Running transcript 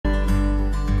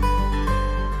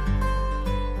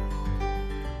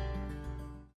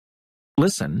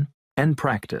Listen and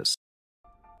practice.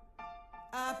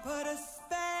 I put a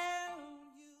spell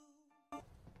on you.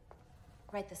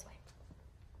 Right this way.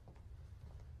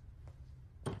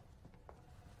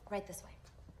 Right this way.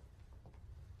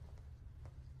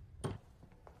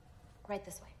 Right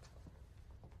this way.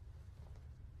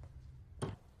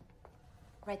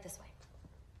 Right this way.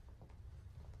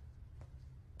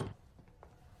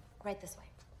 Right this way.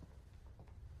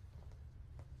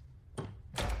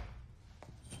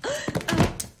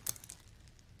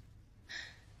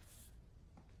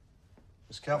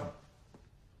 Miss Calvin, are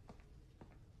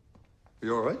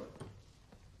you all right?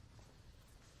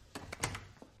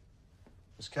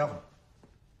 Miss Calvin,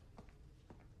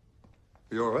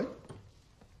 are you all right?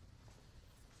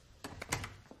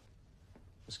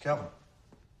 Miss Calvin, are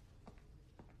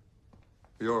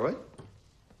you all right?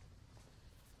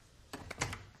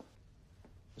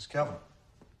 Miss Calvin,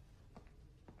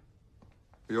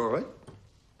 are you all right?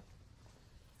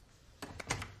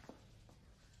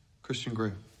 Christian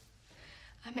Grey.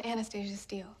 I'm Anastasia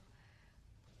Steele.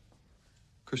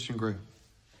 Christian Grey.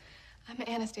 I'm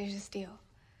Anastasia Steele.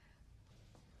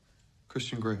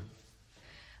 Christian Grey.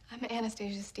 I'm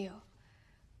Anastasia Steele.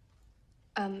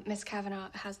 Miss Kavanaugh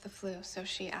has the flu, so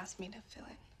she asked me to fill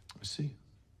in. I see.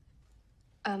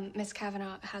 Miss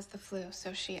Kavanaugh has the flu,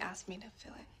 so she asked me to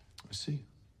fill in. I see.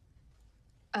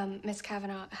 Miss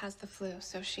Kavanaugh has the flu,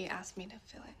 so she asked me to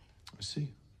fill in. I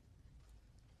see.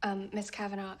 Miss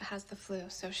Kavanaugh has the flu,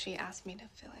 so she asked me to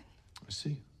fill in. I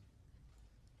see.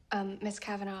 Miss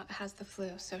Kavanaugh has the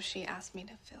flu, so she asked me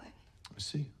to fill in. I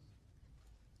see.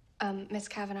 Miss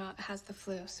Kavanaugh has the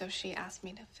flu, so she asked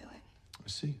me to fill in. I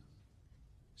see.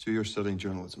 So you're studying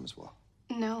journalism as well?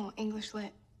 No, English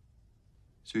lit.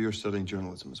 So you're studying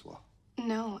journalism as well?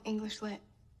 No, English lit.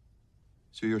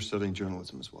 So you're studying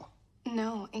journalism as well?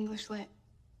 No, English lit.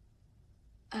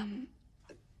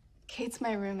 Kate's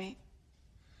my roommate.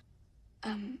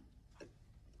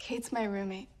 Kate's my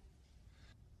roommate.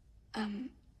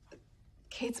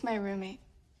 Kate's my roommate.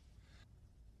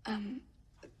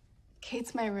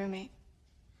 Kate's my roommate.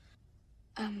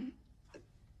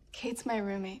 Kate's my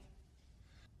roommate.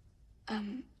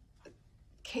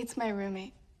 Kate's my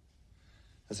roommate.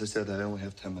 As I said, I only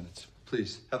have 10 minutes.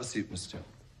 Please, have a seat, Miss Steele.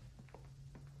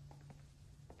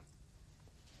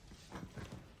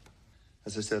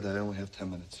 As I said, I only have 10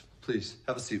 minutes. Please,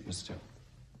 have a seat, Miss Steele.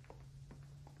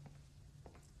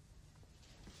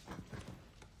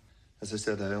 As I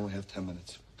said, I only have 10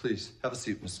 minutes. Please, have a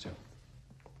seat, Miss Steele.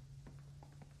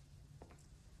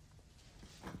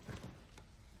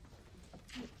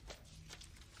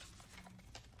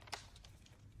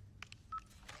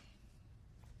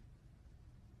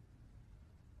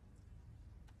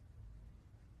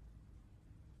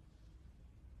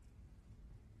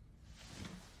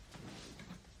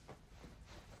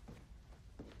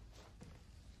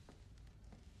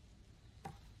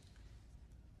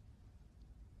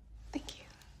 Thank you.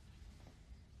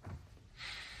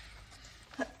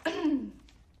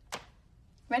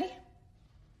 Ready?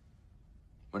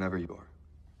 Whenever you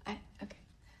are. Okay.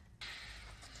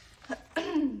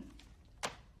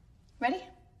 Ready?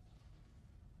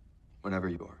 Whenever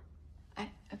you are.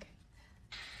 Okay.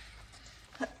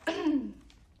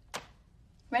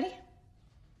 Ready?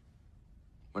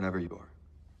 Whenever you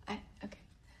are. Okay.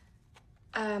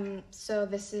 So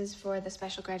this is for the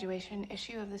special graduation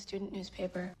issue of the student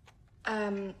newspaper.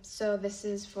 So this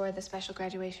is for the special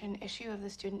graduation issue of the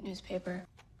student newspaper.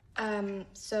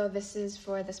 So this is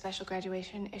for the special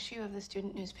graduation issue of the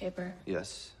student newspaper.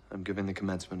 Yes, I'm giving the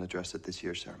commencement address at this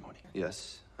year's ceremony.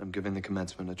 Yes, I'm giving the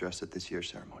commencement address at this year's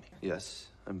ceremony. Yes,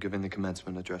 I'm giving the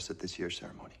commencement address at this year's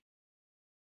ceremony.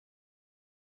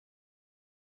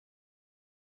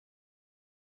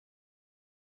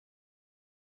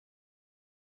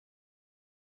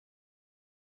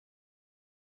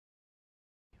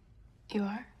 You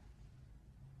are?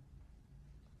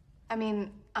 I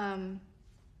mean, I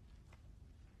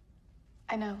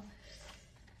know.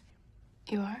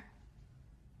 You are?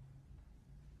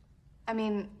 I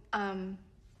mean, I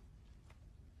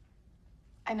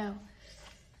know.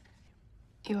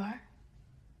 You are?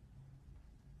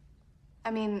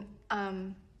 I mean, I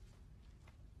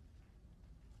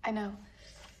know.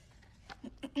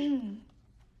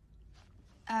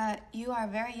 You are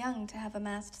very young to have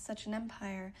amassed such an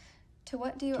empire. To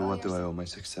what do you To owe what do your I owe my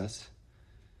success?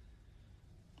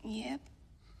 Yep.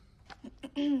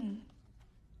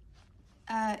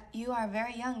 You are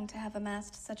very young to have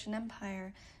amassed such an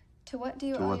empire. To what do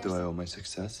you To owe what do your I owe my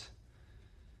success?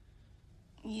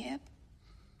 Yep.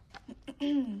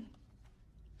 You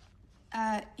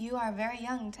are very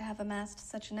young to have amassed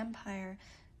such an empire.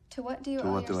 To what do you To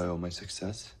owe what do your I owe my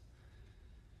success?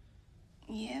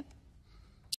 Yep.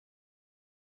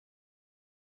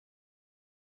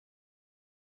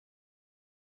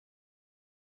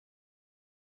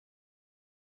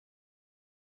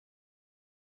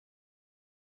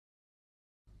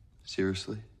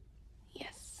 Seriously?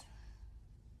 Yes.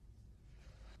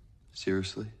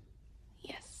 Seriously?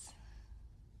 Yes.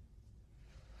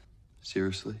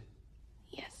 Seriously?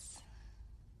 Yes.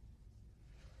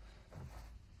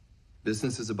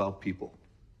 Business is about people.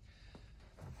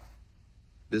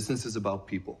 Business is about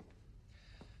people.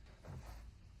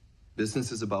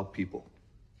 Business is about people.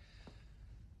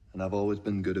 And I've always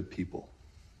been good at people.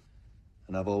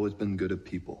 And I've always been good at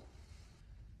people.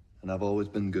 And I've always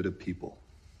been good at people.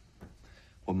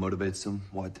 What motivates them?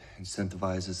 What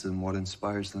incentivizes them? What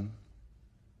inspires them?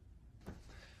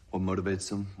 What motivates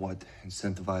them? What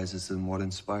incentivizes them? What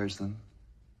inspires them?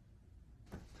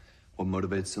 What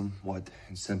motivates them? What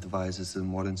incentivizes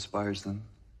them? What inspires them?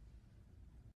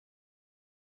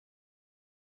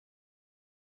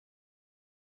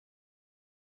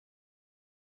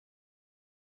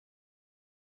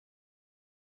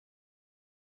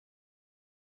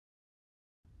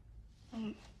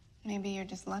 Maybe you're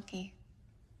just lucky.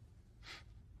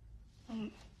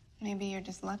 Maybe you're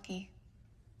just lucky.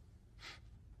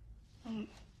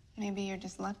 Maybe you're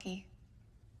just lucky.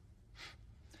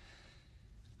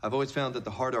 I've always found that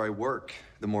the harder I work,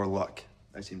 the more luck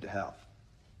I seem to have.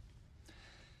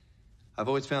 I've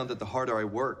always found that the harder I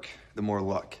work, the more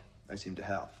luck I seem to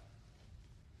have.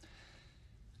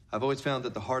 I've always found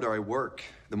that the harder I work,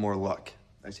 the more luck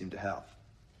I seem to have.